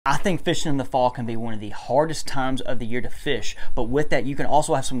I think fishing in the fall can be one of the hardest times of the year to fish, but with that you can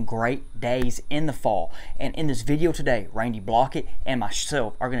also have some great days in the fall. And in this video today, Randy Blockett and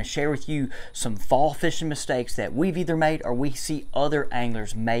myself are going to share with you some fall fishing mistakes that we've either made or we see other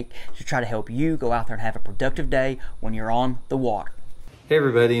anglers make to try to help you go out there and have a productive day when you're on the water. Hey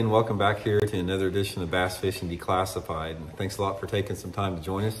everybody, and welcome back here to another edition of Bass Fishing Declassified. And thanks a lot for taking some time to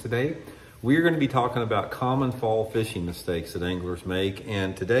join us today. We're going to be talking about common fall fishing mistakes that anglers make,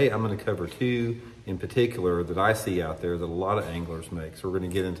 and today I'm going to cover two in particular that I see out there that a lot of anglers make, so we're going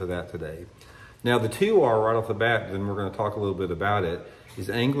to get into that today. Now the two are right off the bat, then we're going to talk a little bit about it,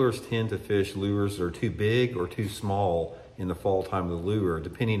 is anglers tend to fish lures that are too big or too small in the fall time of the lure,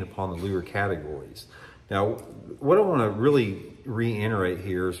 depending upon the lure categories. Now, what I want to really reiterate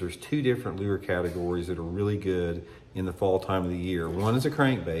here is there's two different lure categories that are really good in the fall time of the year. One is a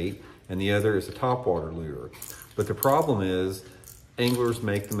crankbait, and the other is a topwater lure. But the problem is, anglers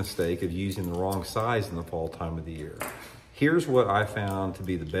make the mistake of using the wrong size in the fall time of the year. Here's what I found to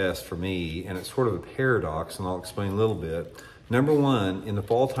be the best for me, and it's sort of a paradox, and I'll explain a little bit. Number one, in the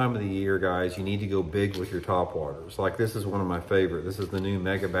fall time of the year, guys, you need to go big with your topwaters. Like this is one of my favorite. This is the new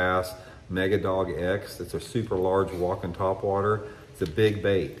Mega Bass Mega Dog X. It's a super large walking topwater. It's a big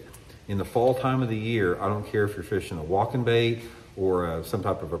bait. In the fall time of the year, I don't care if you're fishing a walking bait or some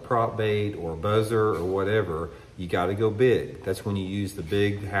type of a prop bait or a buzzer or whatever, you got to go big. That's when you use the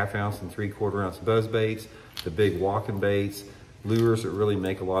big 1/2 ounce and 3/4 ounce buzz baits, the big walking baits, lures that really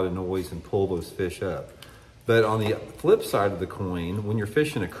make a lot of noise and pull those fish up. But on the flip side of the coin, when you're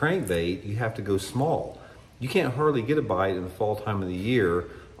fishing a crankbait, you have to go small. You can't hardly get a bite in the fall time of the year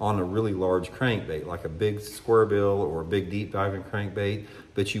on a really large crankbait, like a big square bill or a big deep diving crankbait,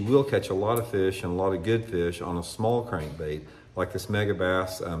 but you will catch a lot of fish and a lot of good fish on a small crankbait, like this Mega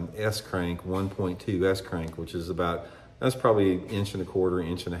Bass S crank, 1.2 S crank, which is about, that's probably 1.25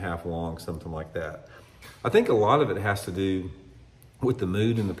 inches, 1.5 inches long, something like that. I think a lot of it has to do with the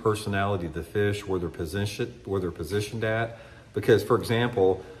mood and the personality of the fish, where they're positioned at. Because for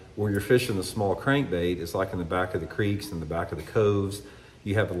example, where you're fishing the small crankbait, it's like in the back of the creeks and the back of the coves.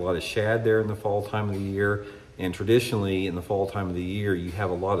 You have a lot of shad there in the fall time of the year. And traditionally in the fall time of the year, you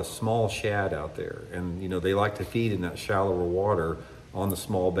have a lot of small shad out there. And you know, they like to feed in that shallower water on the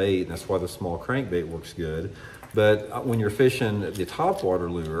small bait, and that's why the small crankbait works good. But when you're fishing the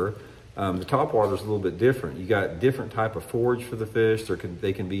topwater lure, the topwater is a little bit different. You got different type of forage for the fish.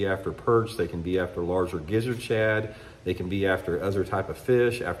 They can be after perch, they can be after larger gizzard shad, they can be after other type of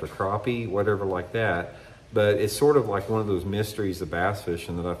fish, after crappie, whatever like that. But it's sort of like one of those mysteries of bass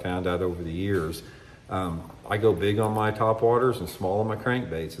fishing that I found out over the years. I go big on my topwaters and small on my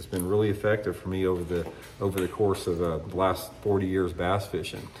crankbaits. It's been really effective for me over the course of the last 40 years bass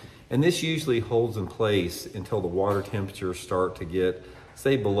fishing. And this usually holds in place until the water temperatures start to get,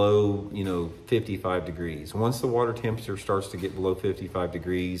 say, below 55 degrees. Once the water temperature starts to get below 55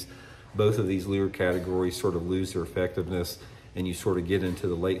 degrees, both of these lure categories sort of lose their effectiveness, and you sort of get into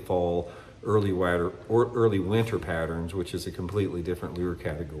the late fall, early winter patterns, which is a completely different lure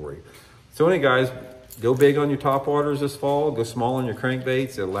category. So anyway, guys, go big on your topwaters this fall, go small on your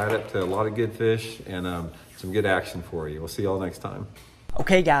crankbaits. It'll add up to a lot of good fish and some good action for you. We'll see y'all next time.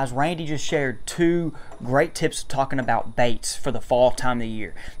 Okay guys, Randy just shared two great tips talking about baits for the fall time of the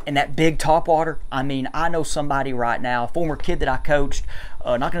year. And that big topwater, I mean, I know somebody right now, a former kid that I coached,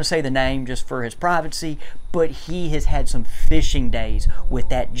 not going to say the name just for his privacy, but he has had some fishing days with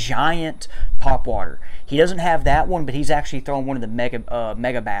that giant topwater. He doesn't have that one, but he's actually throwing one of the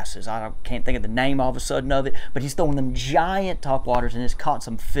mega basses. I can't think of the name all of a sudden of it, but he's throwing them giant topwaters and has caught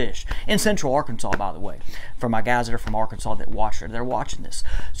some fish in central Arkansas, by the way. For my guys that are from Arkansas that watch it, they're watching this.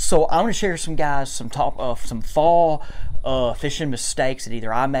 So I'm going to share some guys some fall fishing mistakes that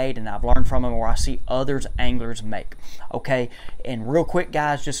either I made and I've learned from them, or I see others anglers make. Okay, and real quick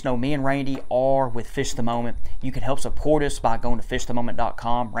guys, just know me and Randy are with Fish the Moment. You can help support us by going to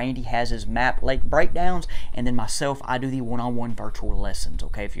fishthemoment.com. Randy has his map lake breakdowns, and then myself, I do the one-on-one virtual lessons.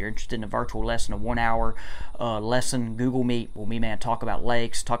 Okay, if you're interested in a virtual lesson, a 1-hour lesson, Google Meet, we'll meet, man, talk about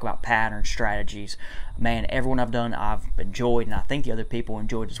lakes, talk about patterns, strategies. Man, everyone I've done, I've enjoyed, and I think the other people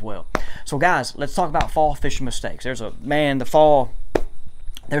enjoyed as well. So guys, let's talk about fall fishing mistakes. The fall,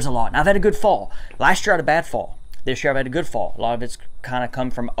 there's a lot. And I've had a good fall. Last year I had a bad fall. This year I've had a good fall. A lot of it's kind of come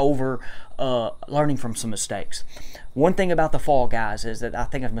from learning from some mistakes. One thing about the fall, guys, is that I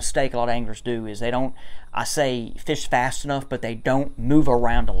think a mistake a lot of anglers do is they don't, I say, fish fast enough, but they don't move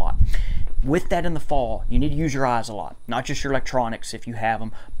around a lot. with that in the fall, you need to use your eyes a lot. Not just your electronics if you have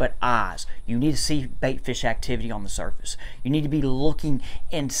them, but eyes. You need to see bait fish activity on the surface. You need to be looking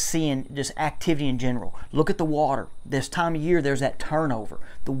and seeing just activity in general. Look at the water. This time of year, there's that turnover.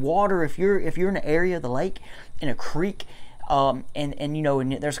 The water, if you're in an area of the lake, in a creek, and you know,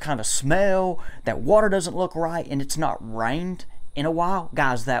 and there's kind of a smell, that water doesn't look right, and it's not rained in a while,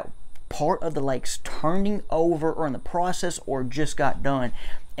 guys, that part of the lake's turning over or in the process or just got done,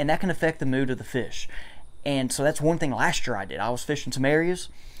 and that can affect the mood of the fish. And so that's one thing last year I did. I was fishing some areas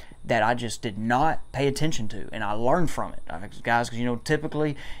that I just did not pay attention to, and I learned from it, guys, because you know,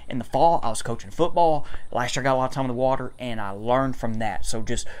 typically in the fall I was coaching football. Last year I got a lot of time in the water, and I learned from that. So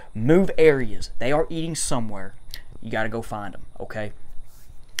just move areas. They are eating somewhere. You got to go find them, okay?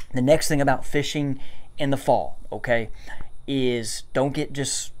 The next thing about fishing in the fall, okay, is don't get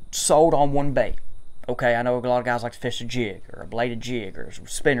just sold on one bait. Okay, I know a lot of guys like to fish a jig or a bladed jig or a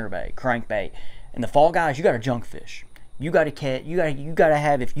spinner bait, crankbait. In the fall, guys, you got to junk fish. You got to catch. You got to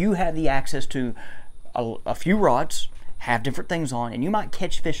have. If you have the access to a few rods, have different things on, and you might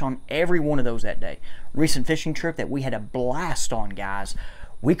catch fish on every one of those that day. Recent fishing trip that we had a blast on, guys.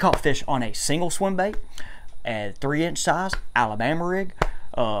 We caught fish on a single swim bait, at 3-inch size, Alabama rig,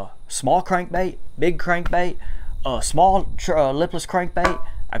 small crankbait, big crankbait, small lipless crankbait,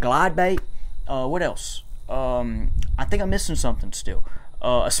 a glide bait. What else? I think I'm missing something still.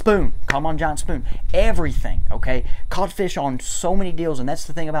 A spoon, common giant spoon, everything, okay? Caught fish on so many deals, and that's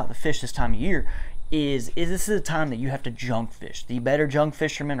the thing about the fish this time of year, is this is a time that you have to junk fish. The better junk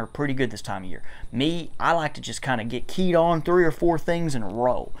fishermen are pretty good this time of year. Me, I like to just kind of get keyed on 3 or 4 things in a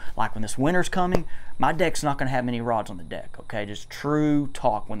row. Like when this winter's coming, my deck's not going to have many rods on the deck, okay? Just true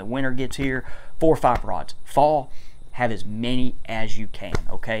talk. When the winter gets here, 4 or 5 rods. Fall, have as many as you can,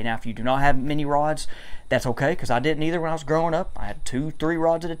 okay? Now, if you do not have many rods, that's okay, because I didn't either when I was growing up. I had 2, 3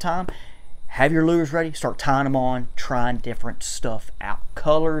 rods at a time. Have your lures ready, start tying them on, trying different stuff out.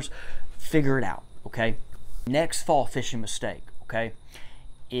 Colors, figure it out, okay? Next fall fishing mistake, okay,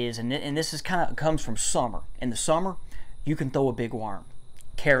 is, and this is kind of comes from summer. In the summer, you can throw a big worm,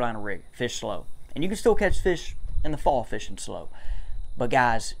 Carolina rig, fish slow. And you can still catch fish in the fall fishing slow. But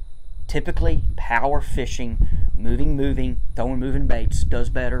guys, typically power fishing, moving, throwing moving baits does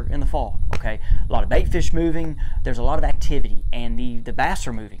better in the fall, okay? A lot of bait fish moving, there's a lot of activity, and the bass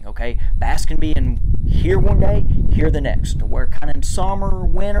are moving, okay? Bass can be in here one day, here the next, where kind of in summer,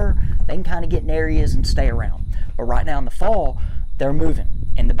 winter, they can kind of get in areas and stay around. But right now in the fall, they're moving,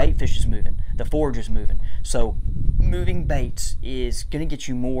 and the bait fish is moving, the forage is moving. So moving baits is going to get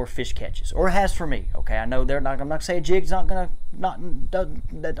you more fish catches, or it has for me, okay? I know I'm not saying jig's not going to,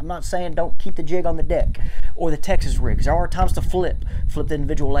 I'm not saying don't keep the jig on the deck or the Texas rigs. There are times to flip the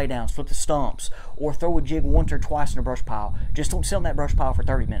individual laydowns, flip the stumps, or throw a jig once or twice in a brush pile. Just don't sit on that brush pile for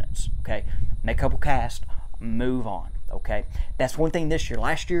 30 minutes, okay? Make a couple casts, move on, okay? That's one thing this year.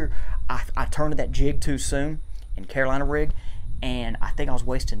 Last year, I turned to that jig too soon in Carolina rig, and I think I was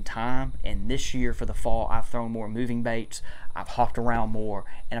wasting time. And this year for the fall, I've thrown more moving baits, I've hopped around more,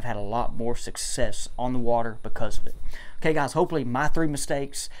 and I've had a lot more success on the water because of it. Okay guys, hopefully my 3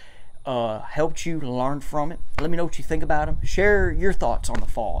 mistakes helped you learn from it. Let me know what you think about them. Share your thoughts on the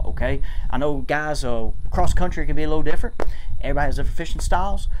fall, okay? I know guys, cross country can be a little different. Everybody has different fishing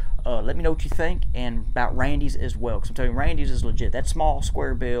styles. Let me know what you think, and about Randy's as well, because I'm telling you, Randy's is legit. That small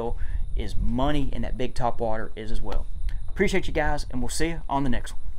square bill is money, and that big top water is as well. Appreciate you guys, and we'll see you on the next one.